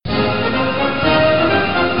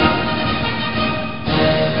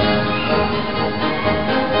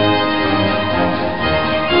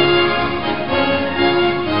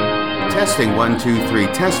Testing 1 2 3.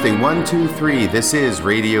 Testing 1 2 3. This is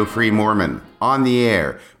Radio Free Mormon on the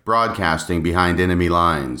air, broadcasting behind enemy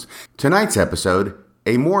lines. Tonight's episode: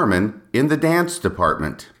 a Mormon in the dance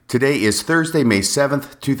department. Today is Thursday, May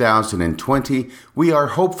 7th, 2020. We are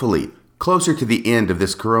hopefully closer to the end of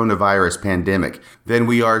this coronavirus pandemic than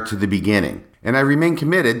we are to the beginning. And I remain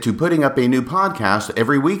committed to putting up a new podcast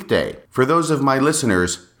every weekday for those of my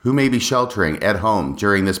listeners who may be sheltering at home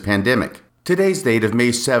during this pandemic. Today's date of May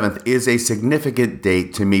 7th is a significant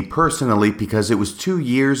date to me personally because it was 2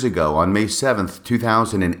 years ago on May 7th,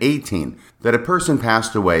 2018, that a person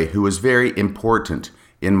passed away who was very important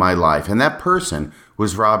in my life. And that person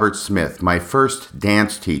was Robert Smith, my first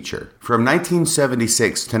dance teacher. From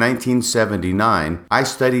 1976 to 1979, I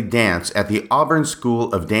studied dance at the Auburn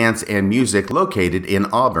School of Dance and Music located in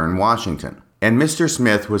Auburn, Washington. And Mr.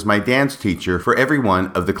 Smith was my dance teacher for every one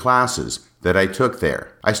of the classes that I took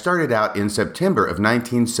there. I started out in September of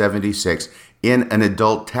 1976 in an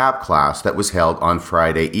adult tap class that was held on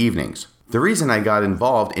Friday evenings. The reason I got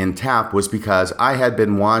involved in tap was because I had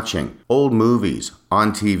been watching old movies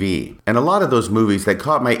on TV. And a lot of those movies that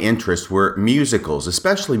caught my interest were musicals,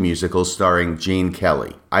 especially musicals starring Gene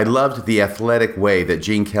Kelly. I loved the athletic way that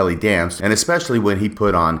Gene Kelly danced, and especially when he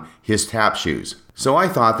put on his tap shoes. So I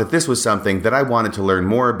thought that this was something that I wanted to learn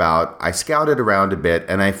more about. I scouted around a bit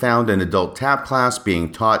and I found an adult tap class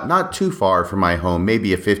being taught not too far from my home,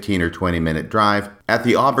 maybe a 15 or 20 minute drive, at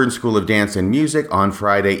the Auburn School of Dance and Music on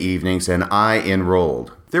Friday evenings, and I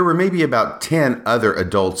enrolled. There were maybe about 10 other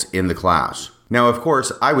adults in the class. Now, of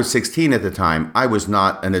course, I was 16 at the time. I was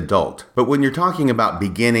not an adult. But when you're talking about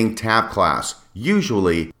beginning tap class,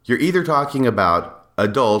 usually you're either talking about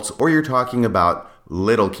adults or you're talking about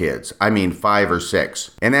little kids. I mean 5 or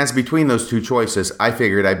 6. And as between those two choices, I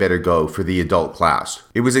figured I better go for the adult class.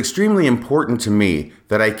 It was extremely important to me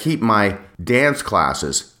that I keep my dance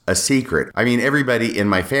classes a secret. I mean, everybody in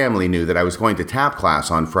my family knew that I was going to tap class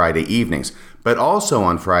on Friday evenings. But also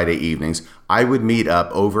on Friday evenings, I would meet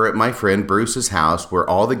up over at my friend Bruce's house where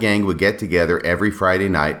all the gang would get together every Friday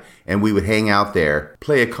night and we would hang out there,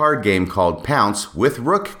 play a card game called Pounce with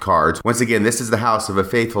rook cards. Once again, this is the house of a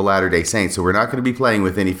faithful Latter-day Saint, so we're not going to be playing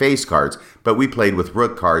with any face cards, but we played with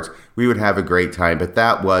rook cards. We would have a great time, but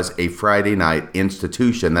that was a Friday night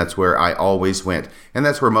institution. That's where I always went, and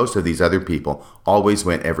that's where most of these other people always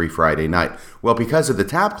went every Friday night. Well, because of the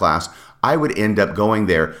tap class, I would end up going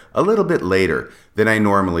there a little bit later than I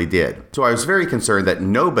normally did. So I was very concerned that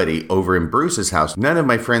nobody over in Bruce's house, none of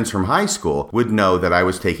my friends from high school, would know that I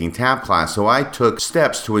was taking tap class. So I took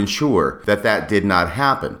steps to ensure that that did not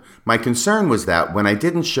happen. My concern was that when I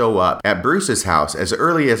didn't show up at Bruce's house as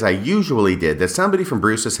early as I usually did, that somebody from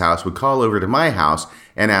Bruce's house would call over to my house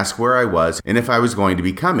and ask where I was and if I was going to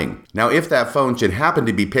be coming. Now, if that phone should happen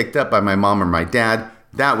to be picked up by my mom or my dad,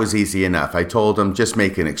 that was easy enough. I told them, just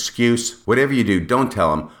make an excuse. Whatever you do, don't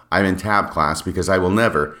tell them I'm in tap class because I will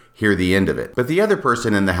never hear the end of it. But the other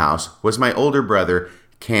person in the house was my older brother,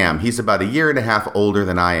 Cam. He's about a year and a half older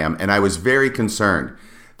than I am, and I was very concerned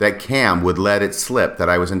that Cam would let it slip that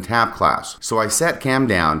I was in tap class. So I sat Cam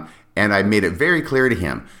down and I made it very clear to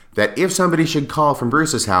him that if somebody should call from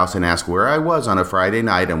Bruce's house and ask where I was on a Friday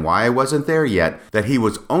night and why I wasn't there yet, that he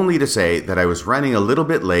was only to say that I was running a little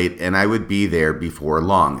bit late and I would be there before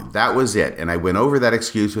long. That was it. And I went over that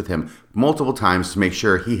excuse with him multiple times to make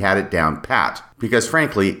sure he had it down pat. Because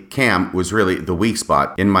frankly, Cam was really the weak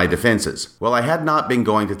spot in my defenses. Well, I had not been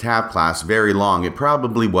going to tap class very long. It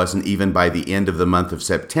probably wasn't even by the end of the month of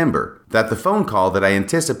September that the phone call that I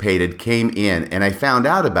anticipated came in, and I found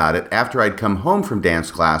out about it after I'd come home from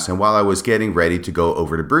dance class and while I was getting ready to go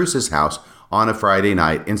over to Bruce's house on a Friday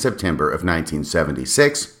night in September of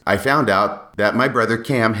 1976. I found out that my brother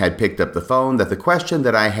Cam had picked up the phone, that the question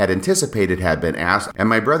that I had anticipated had been asked, and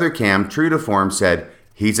my brother Cam, true to form, said,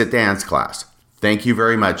 "He's at dance class." Thank you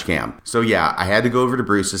very much, Cam. So yeah, I had to go over to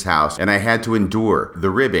Bruce's house and I had to endure the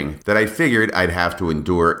ribbing that I figured I'd have to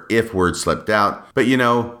endure if word slipped out. But you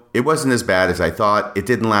know, it wasn't as bad as I thought. It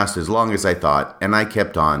didn't last as long as I thought, and I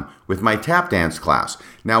kept on with my tap dance class.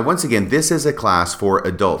 Now, once again, this is a class for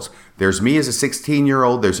adults. There's me as a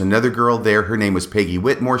 16-year-old. There's another girl there. Her name was Peggy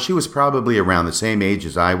Whitmore. She was probably around the same age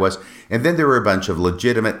as I was. And then there were a bunch of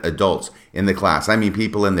legitimate adults in the class. I mean,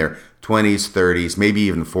 people in their 20s, 30s, maybe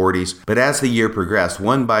even 40s. But as the year progressed,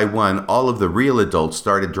 one by one, all of the real adults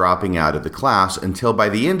started dropping out of the class until by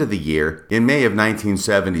the end of the year, in May of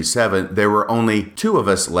 1977, there were only 2 of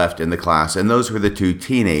us left in the class, and those were the 2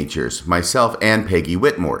 teenagers, myself and Peggy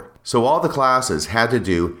Whitmore. So all the classes had to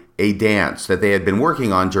do a dance that they had been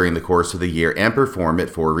working on during the course of the year and perform it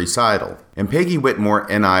for recital. And Peggy Whitmore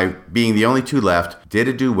and I, being the only 2 left, did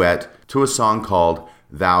a duet to a song called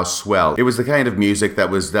Thou Swell. It was the kind of music that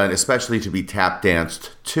was done especially to be tap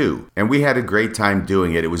danced to. And we had a great time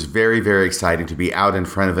doing it. It was very, very exciting to be out in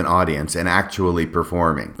front of an audience and actually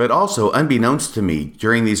performing. But also, unbeknownst to me,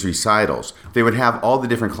 during these recitals, they would have all the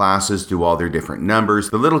different classes do all their different numbers,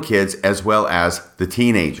 the little kids as well as the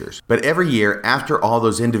teenagers. But every year, after all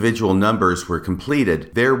those individual numbers were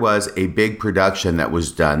completed, there was a big production that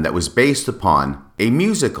was done that was based upon a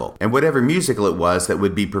musical. And whatever musical it was that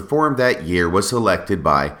would be performed that year was selected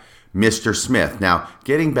by Mr. Smith. Now,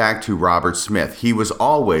 getting back to Robert Smith, he was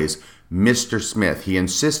always Mr. Smith. He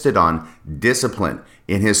insisted on discipline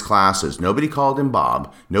in his classes. Nobody called him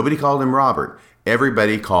Bob. Nobody called him Robert.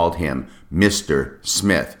 Everybody called him Mr.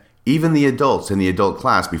 Smith. Even the adults in the adult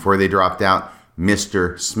class, before they dropped out,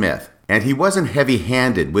 Mr. Smith. And he wasn't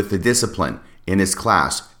heavy-handed with the discipline in his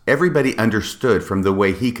class. Everybody understood from the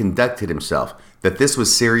way he conducted himself that this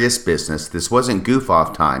was serious business, this wasn't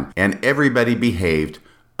goof-off time, and everybody behaved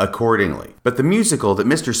accordingly. But the musical that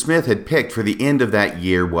Mr. Smith had picked for the end of that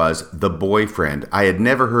year was The Boyfriend. I had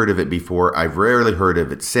never heard of it before. I've rarely heard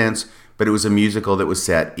of it since, but it was a musical that was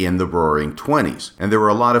set in the Roaring '20s, and there were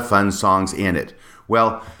a lot of fun songs in it.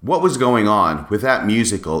 Well, what was going on with that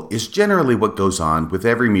musical is generally what goes on with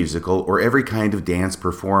every musical or every kind of dance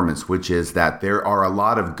performance, which is that there are a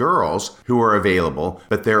lot of girls who are available,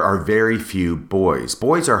 but there are very few boys.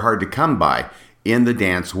 Boys are hard to come by in the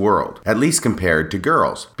dance world, at least compared to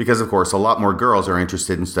girls, because of course a lot more girls are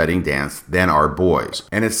interested in studying dance than are boys.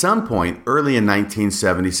 And at some point early in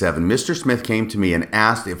 1977, Mr. Smith came to me and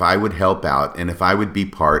asked if I would help out and if I would be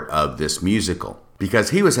part of this musical,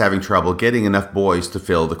 because he was having trouble getting enough boys to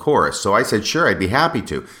fill the chorus. So I said, sure, I'd be happy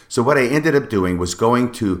to. So what I ended up doing was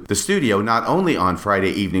going to the studio not only on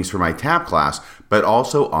Friday evenings for my tap class, but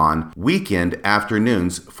also on weekend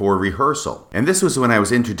afternoons for rehearsal. And this was when I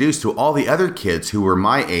was introduced to all the other kids who were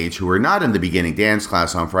my age, who were not in the beginning dance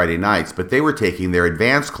class on Friday nights, but they were taking their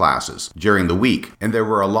advanced classes during the week. And there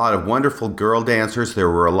were a lot of wonderful girl dancers, there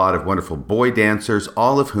were a lot of wonderful boy dancers,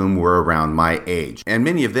 all of whom were around my age. And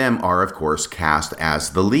many of them are, of course, cast as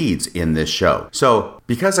the leads in this show. So,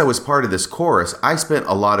 because I was part of this chorus, I spent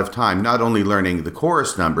a lot of time not only learning the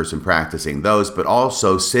chorus numbers and practicing those, but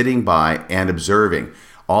also sitting by and observing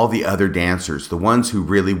all the other dancers, the ones who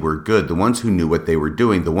really were good, the ones who knew what they were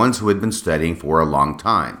doing, the ones who had been studying for a long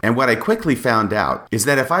time. And what I quickly found out is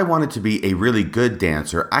that if I wanted to be a really good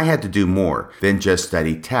dancer, I had to do more than just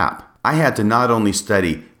study tap. I had to not only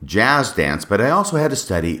study jazz dance, but I also had to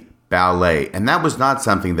study ballet. And that was not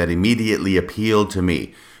something that immediately appealed to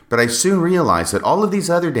me. But I soon realized that all of these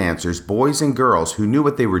other dancers, boys and girls who knew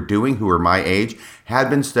what they were doing, who were my age, had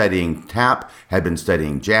been studying tap, had been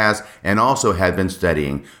studying jazz, and also had been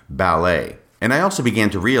studying ballet. And I also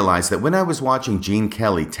began to realize that when I was watching Gene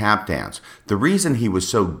Kelly tap dance, the reason he was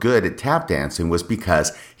so good at tap dancing was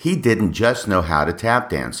because he didn't just know how to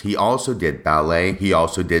tap dance. He also did ballet, he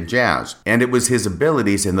also did jazz. And it was his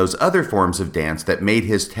abilities in those other forms of dance that made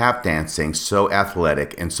his tap dancing so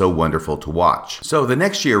athletic and so wonderful to watch. So the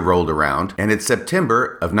next year rolled around, and it's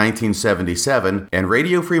September of 1977, and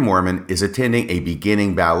Radio Free Mormon is attending a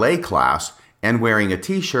beginning ballet class and wearing a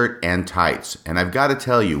t-shirt and tights. And I've got to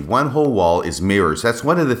tell you, one whole wall is mirrors. That's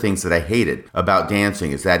one of the things that I hated about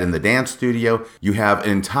dancing, is that in the dance studio, you have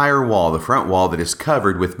an entire wall, the front wall, that is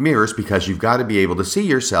covered with mirrors because you've got to be able to see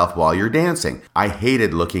yourself while you're dancing. I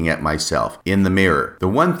hated looking at myself in the mirror. The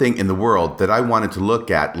one thing in the world that I wanted to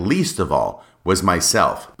look at least of all was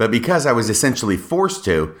myself. But because I was essentially forced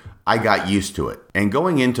to, I got used to it. And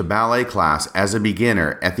going into ballet class as a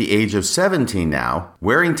beginner at the age of 17 now,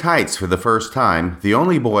 wearing tights for the first time, the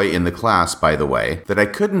only boy in the class, by the way, that I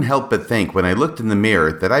couldn't help but think when I looked in the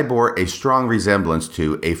mirror that I bore a strong resemblance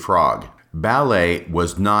to a frog. Ballet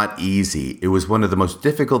was not easy. It was one of the most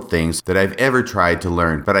difficult things that I've ever tried to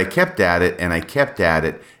learn, but I kept at it and I kept at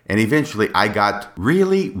it, and eventually I got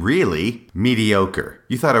really, really mediocre.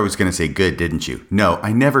 You thought I was going to say good, didn't you? No,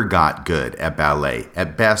 I never got good at ballet.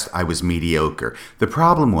 At best, I was mediocre. The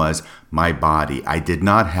problem was my body. I did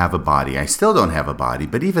not have a body. I still don't have a body,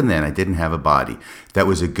 but even then I didn't have a body that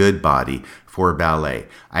was a good body for ballet.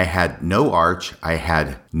 I had no arch, I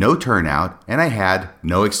had no turnout, and I had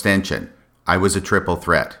no extension. I was a triple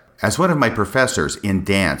threat. As one of my professors in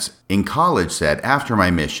dance in college said after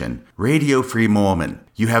my mission, Radio Free Mormon,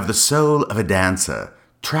 you have the soul of a dancer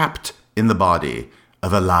trapped in the body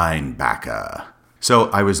of a linebacker. So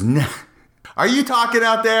I was Are you talking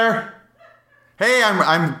out there? Hey,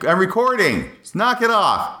 I'm recording. Let's knock it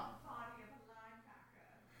off.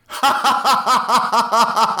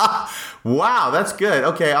 Wow, that's good.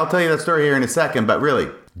 Okay, I'll tell you that story here in a second, but really,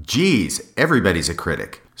 geez, everybody's a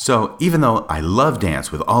critic. So even though I love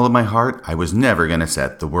dance with all of my heart, I was never going to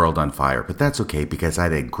set the world on fire. But that's okay because I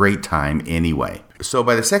had a great time anyway. So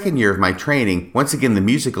by the second year of my training, once again the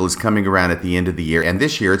musical is coming around at the end of the year, and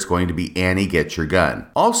this year it's going to be Annie Get Your Gun.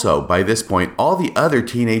 Also, by this point, all the other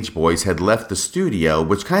teenage boys had left the studio,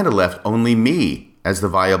 which kind of left only me as the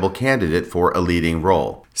viable candidate for a leading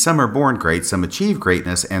role. Some are born great, some achieve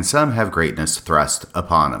greatness, and some have greatness thrust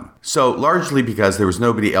upon them. So largely because there was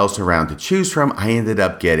nobody else around to choose from, I ended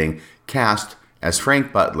up getting cast as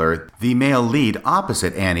Frank Butler, the male lead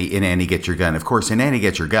opposite Annie in Annie Get Your Gun. Of course, in Annie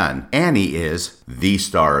Get Your Gun, Annie is the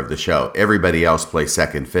star of the show. Everybody else plays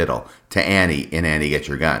second fiddle to Annie in Annie Get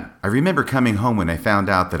Your Gun. I remember coming home when I found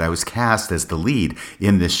out that I was cast as the lead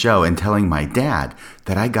in this show and telling my dad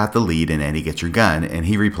that I got the lead in Annie Get Your Gun, and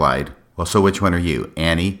he replied, "Well, so which one are you,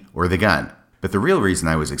 Annie or the gun?" But the real reason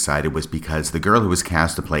I was excited was because the girl who was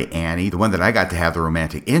cast to play Annie, the one that I got to have the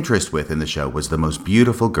romantic interest with in the show, was the most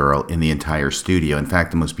beautiful girl in the entire studio. In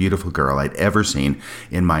fact, the most beautiful girl I'd ever seen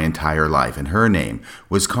in my entire life, and her name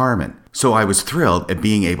was Carmen. So I was thrilled at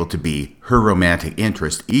being able to be her romantic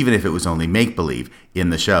interest, even if it was only make-believe,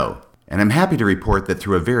 in the show. And I'm happy to report that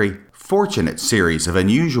through a very fortunate series of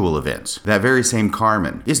unusual events, that very same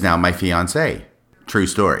Carmen is now my fiancée. True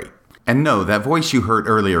story. And no, that voice you heard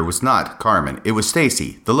earlier was not Carmen. It was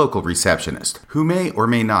Stacy, the local receptionist, who may or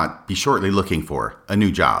may not be shortly looking for a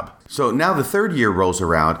new job. So now the third year rolls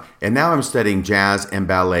around, and now I'm studying jazz and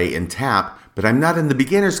ballet and tap, but I'm not in the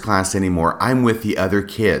beginner's class anymore. I'm with the other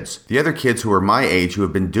kids. The other kids who are my age who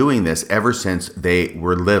have been doing this ever since they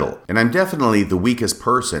were little. And I'm definitely the weakest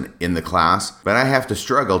person in the class, but I have to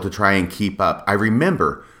struggle to try and keep up. I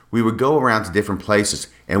remember we would go around to different places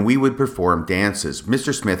and we would perform dances.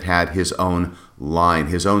 Mr. Smith had his own line,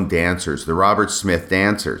 his own dancers, the Robert Smith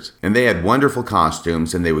dancers. And they had wonderful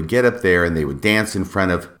costumes, and they would get up there and they would dance in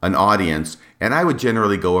front of an audience. And I would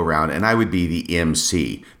generally go around and I would be the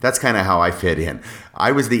MC. That's kind of how I fit in.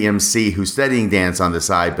 I was the MC who's studying dance on the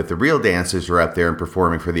side, but the real dancers were up there and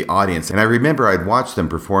performing for the audience. And I remember I'd watch them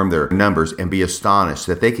perform their numbers and be astonished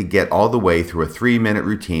that they could get all the way through a 3-minute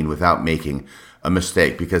routine without making a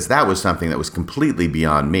mistake, because that was something that was completely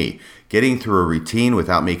beyond me. Getting through a routine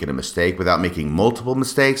without making a mistake, without making multiple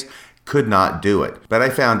mistakes, could not do it. But I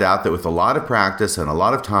found out that with a lot of practice and a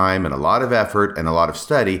lot of time and a lot of effort and a lot of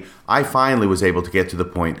study, I finally was able to get to the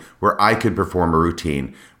point where I could perform a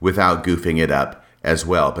routine without goofing it up as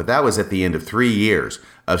well. But that was at the end of 3 years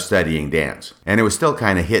of studying dance. And it was still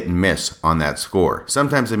kind of hit and miss on that score.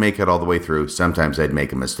 Sometimes I'd make it all the way through, sometimes I'd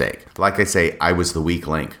make a mistake. Like I say, I was the weak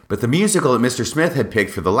link. But the musical that Mr. Smith had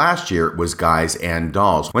picked for the last year was Guys and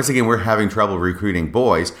Dolls. Once again, we're having trouble recruiting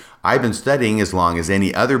boys. I've been studying as long as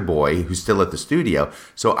any other boy who's still at the studio,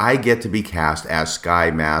 so I get to be cast as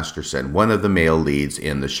Sky Masterson, one of the male leads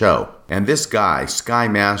in the show. And this guy, Sky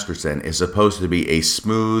Masterson, is supposed to be a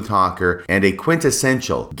smooth talker and a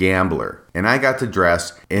quintessential gambler. And I got to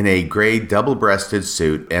dress in a gray double-breasted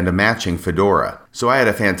suit and a matching fedora. So I had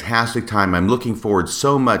a fantastic time. I'm looking forward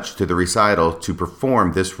so much to the recital to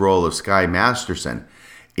perform this role of Sky Masterson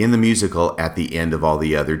in the musical at the end of all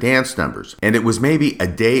the other dance numbers. And it was maybe a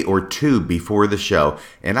day or two before the show,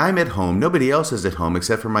 and I'm at home. Nobody else is at home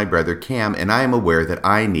except for my brother Cam, and I am aware that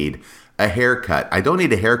I need a haircut. I don't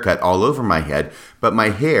need a haircut all over my head, but my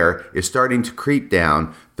hair is starting to creep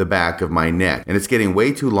down the back of my neck, and it's getting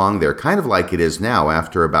way too long there, kind of like it is now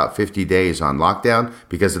after about 50 days on lockdown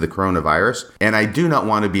because of the coronavirus. And I do not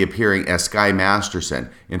want to be appearing as Sky Masterson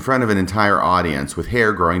in front of an entire audience with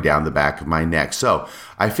hair growing down the back of my neck. So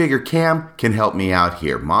I figure Cam can help me out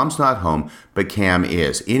here. Mom's not home, but Cam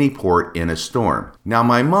is. Any port in a storm. Now,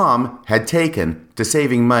 my mom had taken to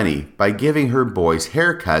saving money by giving her boys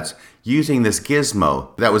haircuts using this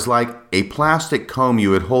gizmo that was like a plastic comb you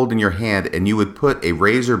would hold in your hand, and you would put a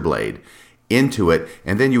razor blade into it,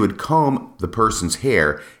 and then you would comb the person's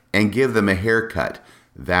hair and give them a haircut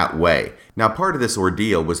that way. Now, part of this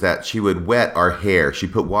ordeal was that she would wet our hair. She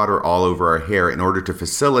put water all over our hair in order to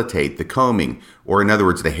facilitate the combing, or in other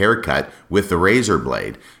words, the haircut with the razor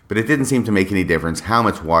blade. But it didn't seem to make any difference how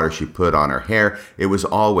much water she put on her hair. It was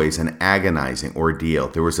always an agonizing ordeal.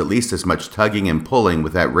 There was at least as much tugging and pulling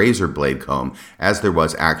with that razor blade comb as there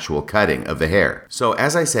was actual cutting of the hair. So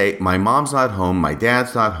as I say, my mom's not home, my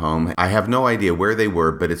dad's not home. I have no idea where they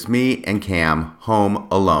were, but it's me and Cam home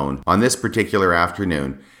alone on this particular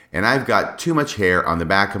afternoon. And I've got too much hair on the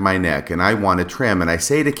back of my neck, and I want to trim. And I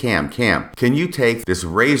say to Cam, can you take this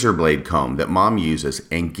razor blade comb that Mom uses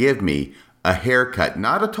and give me a haircut.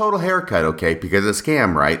 Not a total haircut, okay, because it's a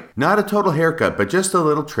scam, right? Not a total haircut, but just a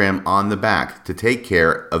little trim on the back to take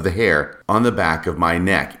care of the hair on the back of my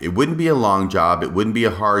neck. It wouldn't be a long job. It wouldn't be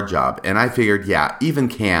a hard job. And I figured, yeah, even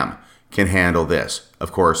Cam can handle this.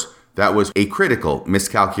 Of course, that was a critical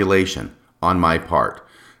miscalculation on my part.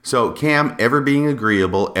 So Cam, ever being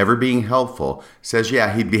agreeable, ever being helpful, says,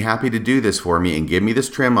 yeah, he'd be happy to do this for me and give me this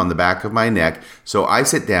trim on the back of my neck. So I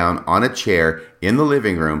sit down on a chair in the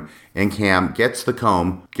living room, and Cam gets the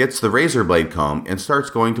comb, gets the razor blade comb, and starts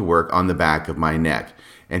going to work on the back of my neck.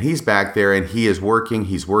 And he's back there and he is working,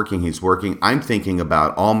 he's working. I'm thinking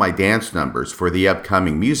about all my dance numbers for the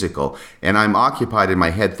upcoming musical, and I'm occupied in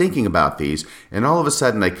my head thinking about these, and all of a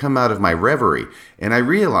sudden I come out of my reverie and I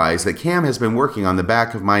realize that Cam has been working on the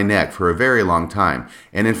back of my neck for a very long time.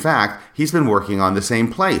 And in fact, he's been working on the same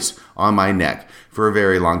place on my neck for a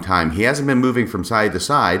very long time. He hasn't been moving from side to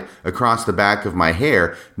side across the back of my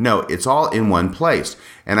hair. No, it's all in one place.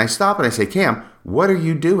 And I stop and I say, Cam, what are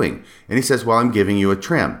you doing? And he says, well, I'm giving you a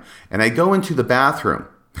trim. And I go into the bathroom.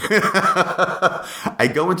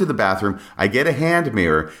 I get a hand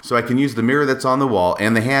mirror so I can use the mirror that's on the wall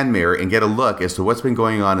and the hand mirror and get a look as to what's been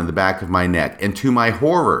going on in the back of my neck. And to my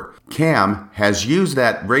horror, Cam has used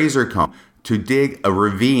that razor comb to dig a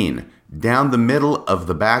ravine down the middle of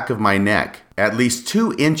the back of my neck, at least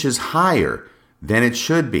 2 inches higher than it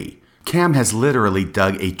should be. Cam has literally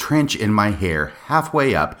dug a trench in my hair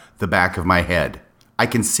halfway up the back of my head. I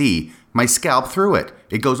can see my scalp through it.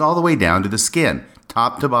 It goes all the way down to the skin,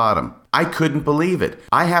 top to bottom. I couldn't believe it.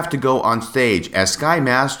 I have to go on stage as Sky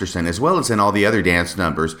Masterson, as well as in all the other dance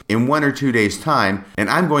numbers, in 1 or 2 days' time, and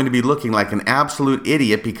I'm going to be looking like an absolute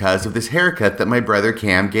idiot because of this haircut that my brother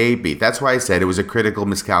Cam gave me. That's why I said it was a critical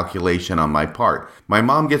miscalculation on my part. My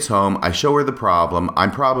mom gets home, I show her the problem.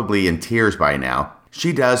 I'm probably in tears by now.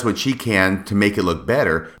 She does what she can to make it look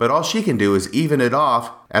better, but all she can do is even it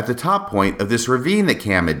off at the top point of this ravine that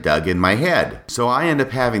Cam had dug in my head. So I end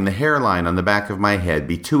up having the hairline on the back of my head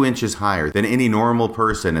be 2 inches higher than any normal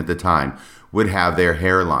person at the time would have their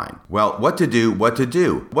hairline. Well, what to do? What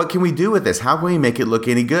can we do with this? How can we make it look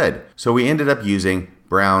any good? So we ended up using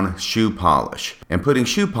brown shoe polish and putting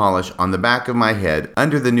shoe polish on the back of my head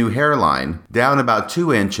under the new hairline down about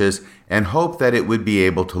 2 inches, and hope that it would be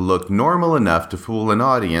able to look normal enough to fool an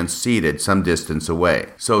audience seated some distance away.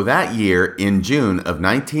 So that year, in June of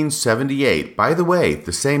 1978, by the way,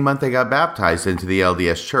 the same month I got baptized into the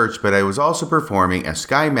LDS Church, but I was also performing as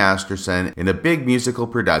Sky Masterson in a big musical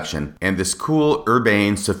production, and this cool,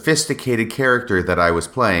 urbane, sophisticated character that I was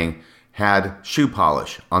playing had shoe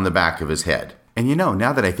polish on the back of his head. And you know,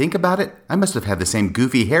 now that I think about it, I must have had the same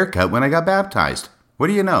goofy haircut when I got baptized. What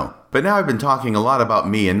do you know? But now I've been talking a lot about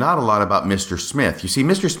me and not a lot about Mr. Smith. You see,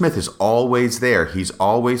 Mr. Smith is always there. He's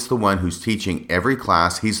always the one who's teaching every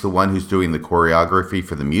class. He's the one who's doing the choreography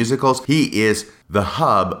for the musicals. He is the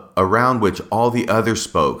hub around which all the other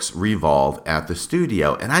spokes revolve at the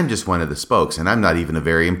studio. And I'm just one of the spokes, and I'm not even a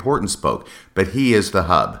very important spoke, but he is the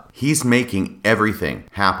hub. He's making everything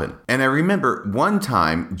happen. And I remember one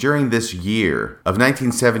time during this year of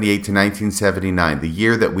 1978 to 1979, the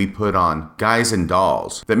year that we put on Guys and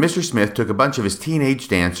Dolls, that Mr. Smith took a bunch of his teenage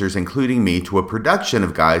dancers, including me, to a production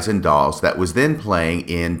of Guys and Dolls that was then playing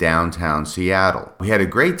in downtown Seattle. We had a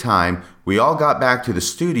great time. We all got back to the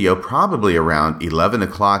studio probably around 11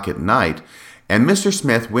 o'clock at night, and Mr.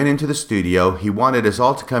 Smith went into the studio. He wanted us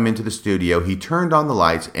all to come into the studio. He turned on the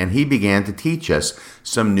lights, and he began to teach us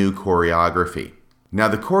some new choreography. Now,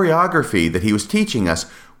 the choreography that he was teaching us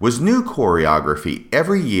was new choreography.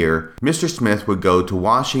 Every year, Mr. Smith would go to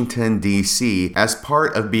Washington, D.C. as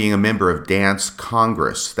part of being a member of Dance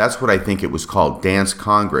Congress. That's what I think it was called, Dance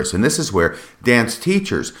Congress. And this is where dance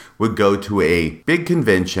teachers would go to a big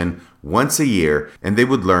convention once a year, and they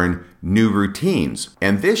would learn new routines.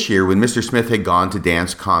 And this year, when Mr. Smith had gone to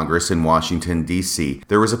Dance Congress in Washington, D.C.,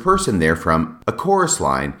 there was a person there from a chorus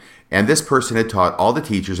line, and this person had taught all the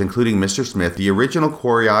teachers, including Mr. Smith, the original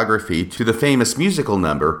choreography to the famous musical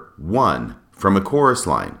number, One, from a chorus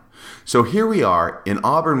line. So here we are in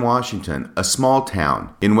Auburn, Washington, a small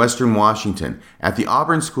town in Western Washington, at the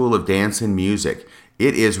Auburn School of Dance and Music.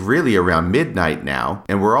 It is really around midnight now,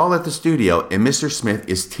 and we're all at the studio, and Mr. Smith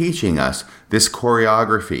is teaching us this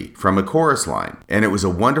choreography from a chorus line. And it was a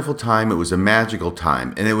wonderful time. It was a magical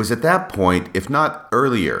time. And it was at that point, if not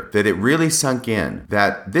earlier, that it really sunk in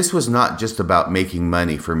that this was not just about making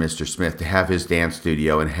money for Mr. Smith to have his dance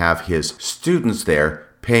studio and have his students there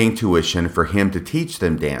paying tuition for him to teach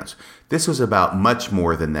them dance. This was about much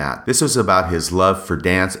more than that. This was about his love for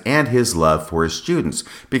dance and his love for his students,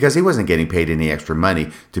 because he wasn't getting paid any extra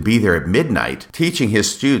money to be there at midnight teaching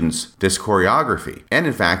his students this choreography. And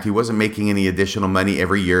in fact, he wasn't making any additional money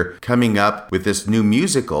every year coming up with this new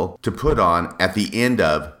musical to put on at the end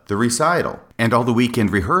of the recital, and all the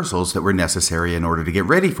weekend rehearsals that were necessary in order to get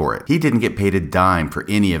ready for it. He didn't get paid a dime for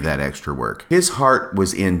any of that extra work. His heart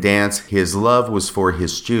was in dance, his love was for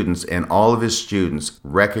his students, and all of his students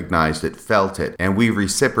recognized it, felt it, and we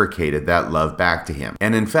reciprocated that love back to him.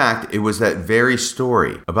 And in fact, it was that very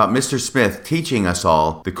story about Mr. Smith teaching us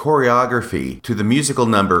all the choreography to the musical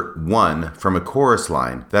number 1 from a chorus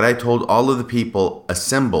line that I told all of the people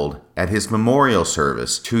assembled at his memorial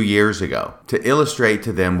service 2 years ago, to illustrate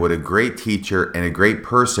to them what a great teacher and a great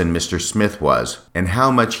person Mr. Smith was, and how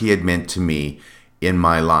much he had meant to me in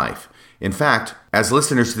my life. In fact, as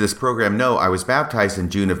listeners to this program know, I was baptized in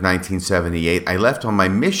June of 1978. I left on my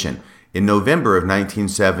mission in November of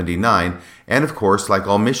 1979, and of course, like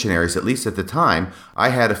all missionaries, at least at the time, I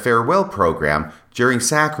had a farewell program during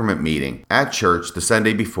sacrament meeting at church the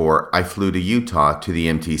Sunday before I flew to Utah to the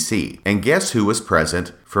MTC. And guess who was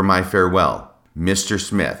present for my farewell? Mr.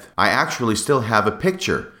 Smith. I actually still have a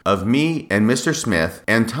picture of me and Mr. Smith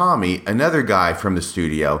and Tommy, another guy from the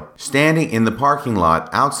studio, standing in the parking lot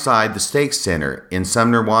outside the Stake Center in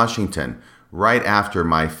Sumner, Washington, right after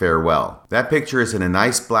my farewell. That picture is in a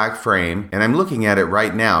nice black frame, and I'm looking at it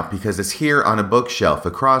right now because it's here on a bookshelf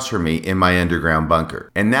across from me in my underground bunker.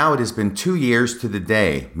 And now it has been 2 years to the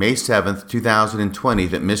day, May 7th, 2020,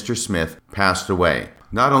 that Mr. Smith passed away.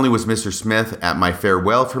 Not only was Mr. Smith at my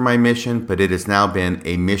farewell for my mission, but it has now been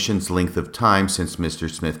a mission's length of time since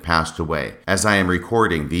Mr. Smith passed away. As I am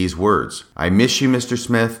recording these words, I miss you, Mr.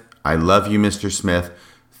 Smith. I love you, Mr. Smith.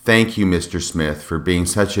 Thank you, Mr. Smith, for being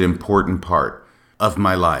such an important part of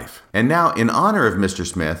my life. And now, in honor of Mr.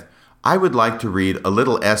 Smith, I would like to read a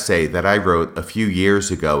little essay that I wrote a few years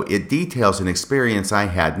ago. It details an experience I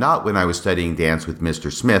had not when I was studying dance with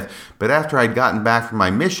Mr. Smith, but after I'd gotten back from my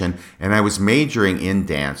mission and I was majoring in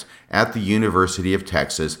dance at the University of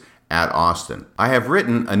Texas at Austin. I have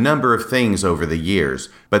written a number of things over the years,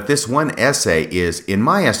 but this one essay is, in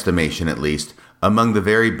my estimation at least, among the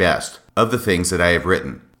very best of the things that I have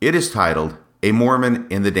written. It is titled, A Mormon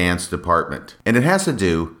in the Dance Department, and it has to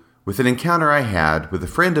do with an encounter I had with a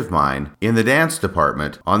friend of mine in the dance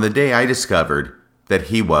department on the day I discovered that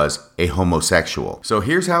he was a homosexual. So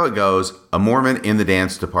here's how it goes, A Mormon in the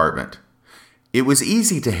Dance Department. It was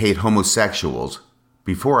easy to hate homosexuals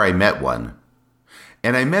before I met one.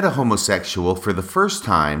 And I met a homosexual for the first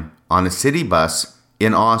time on a city bus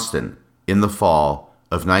in Austin in the fall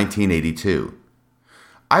of 1982.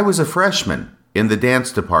 I was a freshman in the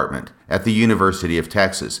dance department at the University of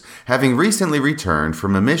Texas, having recently returned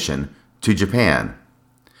from a mission to Japan.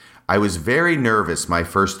 I was very nervous my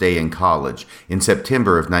first day in college in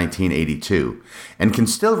September of 1982, and can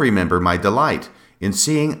still remember my delight in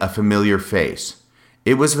seeing a familiar face.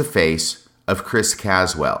 It was the face of Chris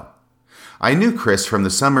Caswell. I knew Chris from the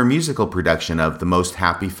summer musical production of The Most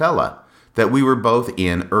Happy Fella that we were both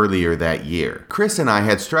in earlier that year. Chris and I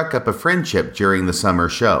had struck up a friendship during the summer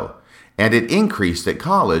show, and it increased at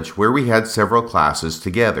college where we had several classes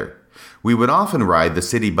together. We would often ride the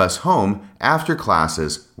city bus home after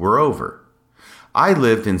classes were over. I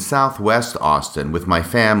lived in southwest Austin with my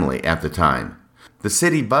family at the time. The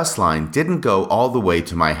city bus line didn't go all the way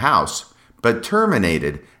to my house, but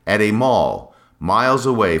terminated at a mall miles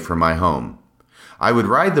away from my home. I would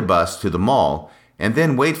ride the bus to the mall and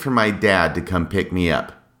then wait for my dad to come pick me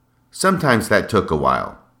up. Sometimes that took a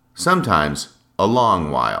while, sometimes a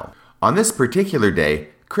long while. On this particular day,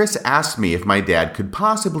 Chris asked me if my dad could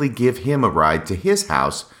possibly give him a ride to his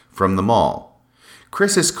house from the mall.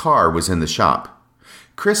 Chris's car was in the shop.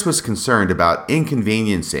 Chris was concerned about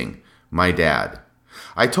inconveniencing my dad.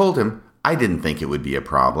 I told him I didn't think it would be a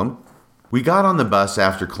problem. We got on the bus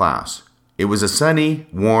after class. It was a sunny,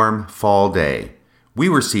 warm fall day. We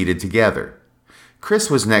were seated together. Chris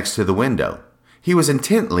was next to the window. He was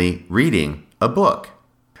intently reading a book.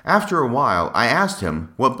 After a while, I asked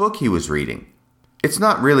him what book he was reading. It's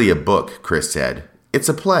not really a book, Chris said. It's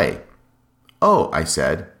a play. Oh, I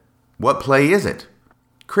said. What play is it?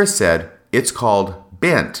 Chris said, it's called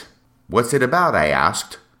Bent. What's it about? I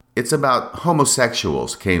asked. It's about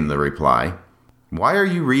homosexuals, came the reply. Why are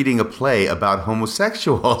you reading a play about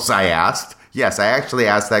homosexuals? I asked. Yes, I actually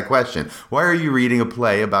asked that question. Why are you reading a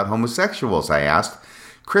play about homosexuals? I asked.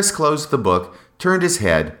 Chris closed the book, turned his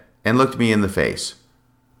head, and looked me in the face.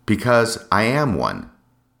 Because I am one.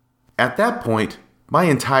 At that point, my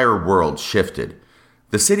entire world shifted.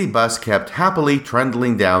 The city bus kept happily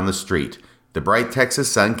trundling down the street, The bright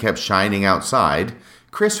Texas sun kept shining outside.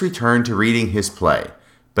 Chris returned to reading his play.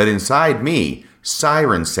 But inside me,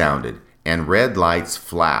 sirens sounded and red lights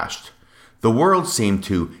flashed. The world seemed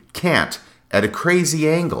to cant at a crazy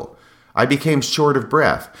angle. I became short of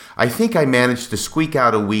breath. I think I managed to squeak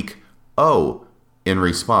out a weak "oh" in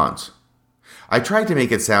response. I tried to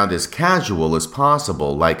make it sound as casual as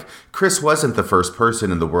possible, like Chris wasn't the first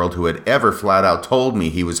person in the world who had ever flat out told me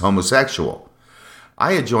he was homosexual.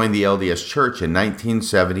 I had joined the LDS Church in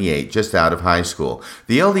 1978, just out of high school.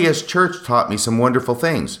 The LDS Church taught me some wonderful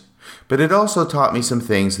things, but it also taught me some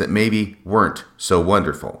things that maybe weren't so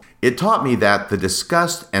wonderful. It taught me that the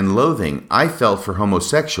disgust and loathing I felt for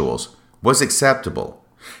homosexuals was acceptable.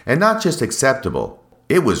 And not just acceptable,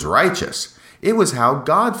 it was righteous. It was how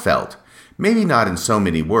God felt. Maybe not in so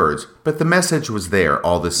many words, but the message was there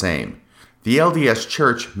all the same. The LDS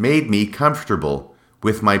Church made me comfortable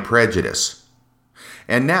with my prejudice.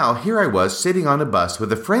 And now here I was sitting on a bus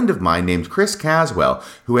with a friend of mine named Chris Caswell,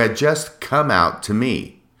 who had just come out to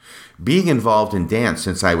me. Being involved in dance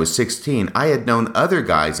since I was 16, I had known other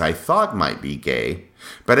guys I thought might be gay,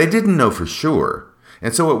 but I didn't know for sure,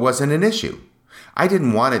 and so it wasn't an issue. I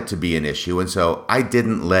didn't want it to be an issue, and so I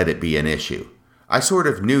didn't let it be an issue. I sort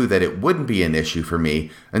of knew that it wouldn't be an issue for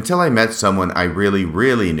me until I met someone I really,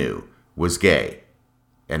 really knew was gay.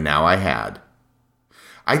 And now I had.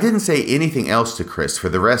 I didn't say anything else to Chris for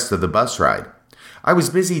the rest of the bus ride. I was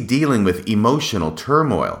busy dealing with emotional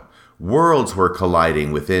turmoil. Worlds were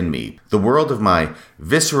colliding within me. The world of my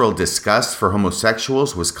visceral disgust for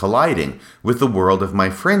homosexuals was colliding with the world of my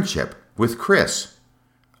friendship with Chris.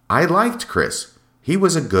 I liked Chris. He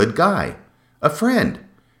was a good guy, a friend.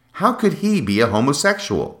 How could he be a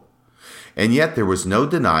homosexual? And yet there was no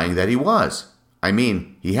denying that he was. I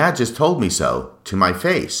mean, he had just told me so to my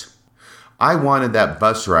face. I wanted that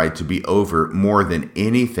bus ride to be over more than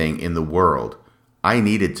anything in the world. I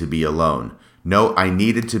needed to be alone. No, I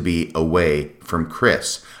needed to be away from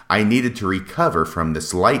Chris. I needed to recover from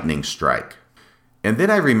this lightning strike. And then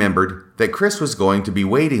I remembered that Chris was going to be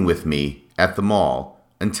waiting with me at the mall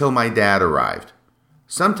until my dad arrived.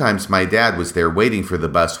 Sometimes my dad was there waiting for the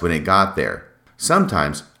bus when it got there.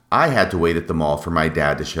 Sometimes I had to wait at the mall for my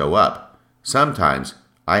dad to show up. Sometimes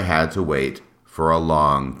I had to wait for a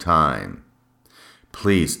long time.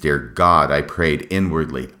 Please, dear God, I prayed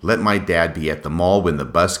inwardly, let my dad be at the mall when the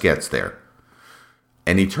bus gets there.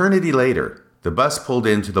 An eternity later, the bus pulled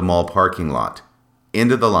into the mall parking lot.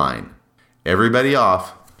 Into the line. Everybody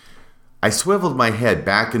off. I swiveled my head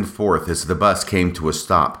back and forth as the bus came to a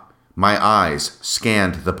stop. My eyes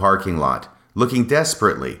scanned the parking lot, looking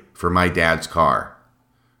desperately for my dad's car.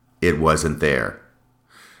 It wasn't there.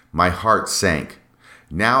 My heart sank.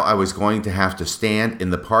 Now I was going to have to stand in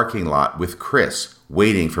the parking lot with Chris,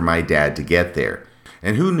 waiting for my dad to get there.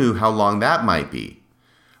 And who knew how long that might be?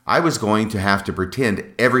 I was going to have to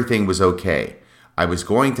pretend everything was okay. I was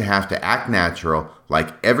going to have to act natural,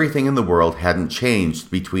 like everything in the world hadn't changed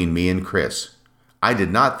between me and Chris. I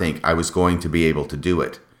did not think I was going to be able to do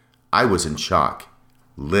it. I was in shock.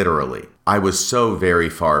 Literally. I was so very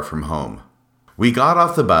far from home. We got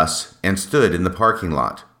off the bus and stood in the parking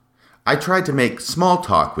lot. I tried to make small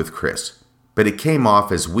talk with Chris, but it came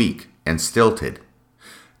off as weak and stilted.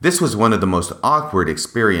 This was one of the most awkward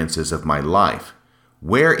experiences of my life.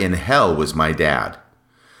 Where in hell was my dad?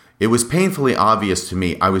 It was painfully obvious to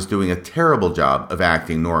me I was doing a terrible job of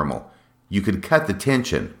acting normal. You could cut the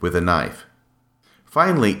tension with a knife.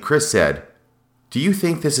 Finally, Chris said, "Do you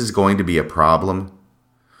think this is going to be a problem?"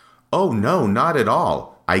 "Oh no, not at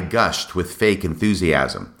all," I gushed with fake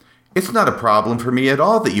enthusiasm. "It's not a problem for me at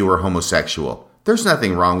all that you are homosexual. There's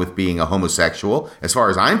nothing wrong with being a homosexual, as far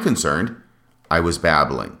as I'm concerned." I was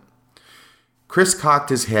babbling. Chris cocked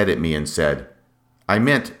his head at me and said, "I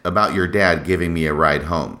meant about your dad giving me a ride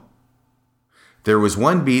home." There was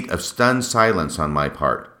one beat of stunned silence on my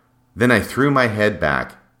part. Then I threw my head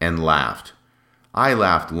back and laughed. I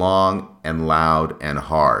laughed long and loud and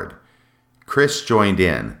hard. Chris joined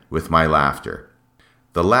in with my laughter.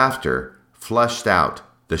 The laughter flushed out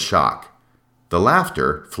the shock. The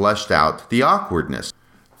laughter flushed out the awkwardness.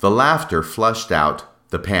 The laughter flushed out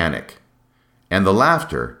the panic. And the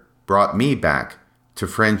laughter brought me back to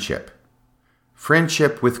friendship.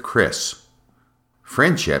 Friendship with Chris.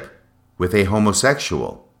 Friendship with a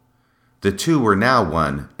homosexual. The two were now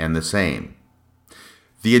one and the same.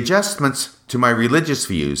 The adjustments to my religious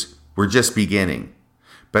views were just beginning,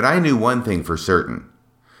 but I knew one thing for certain.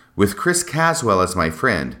 With Chris Caswell as my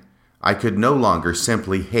friend, I could no longer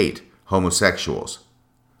simply hate homosexuals.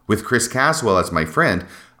 With Chris Caswell as my friend,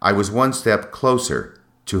 I was one step closer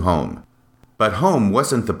to home. But home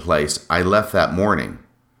wasn't the place I left that morning.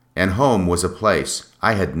 and home was a place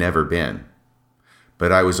I had never been.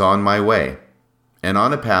 But I was on my way, and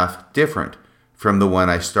on a path different from the one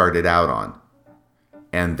I started out on.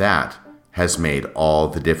 And that has made all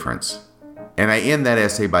the difference. And I end that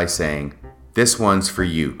essay by saying, this one's for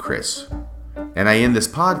you, Chris. And I end this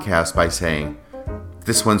podcast by saying,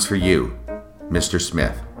 this one's for you, Mr.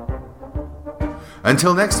 Smith.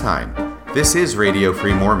 Until next time, this is Radio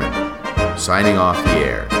Free Mormon, signing off the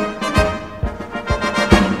air.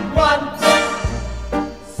 One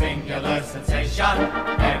singular sensation,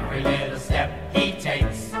 every little step he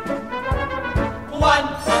takes. One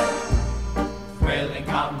thrilling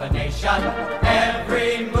combination,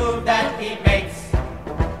 every move that he makes.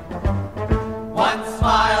 One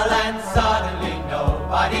smile and suddenly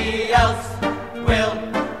nobody else will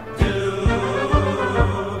do.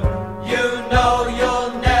 You know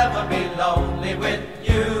you'll never be lonely with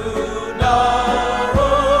you. No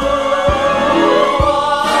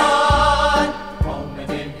one moment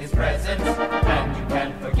in his presence, and you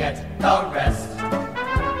can't forget the rest.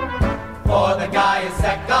 For the guy is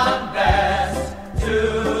second best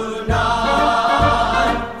to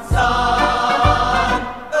none. Son,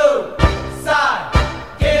 ooh, sigh,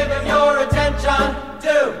 give him your attention.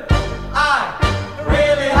 Do I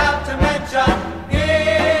really have to mention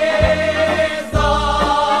he's the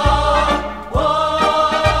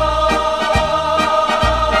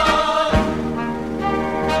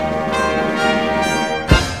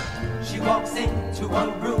one. She walks into a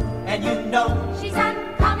room and you know She's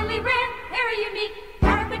uncommonly rare, very unique,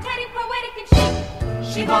 peripatetic, poetic, and chic.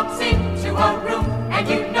 she walks into a room and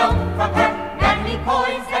you know from her manly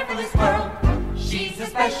poise, effortless world, she's a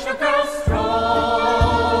special girl strolling.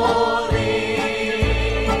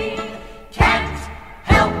 Can't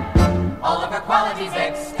help all of her qualities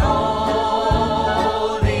extolling.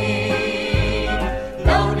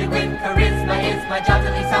 Loaded with charisma is my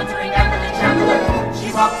jauntily sauntering Amberlin traveler. She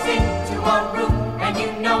walks into a room and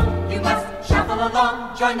you know you must shuffle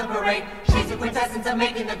along, join the parade. She's the quintessence of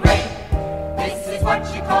making the grade. This is what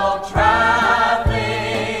you call traveling.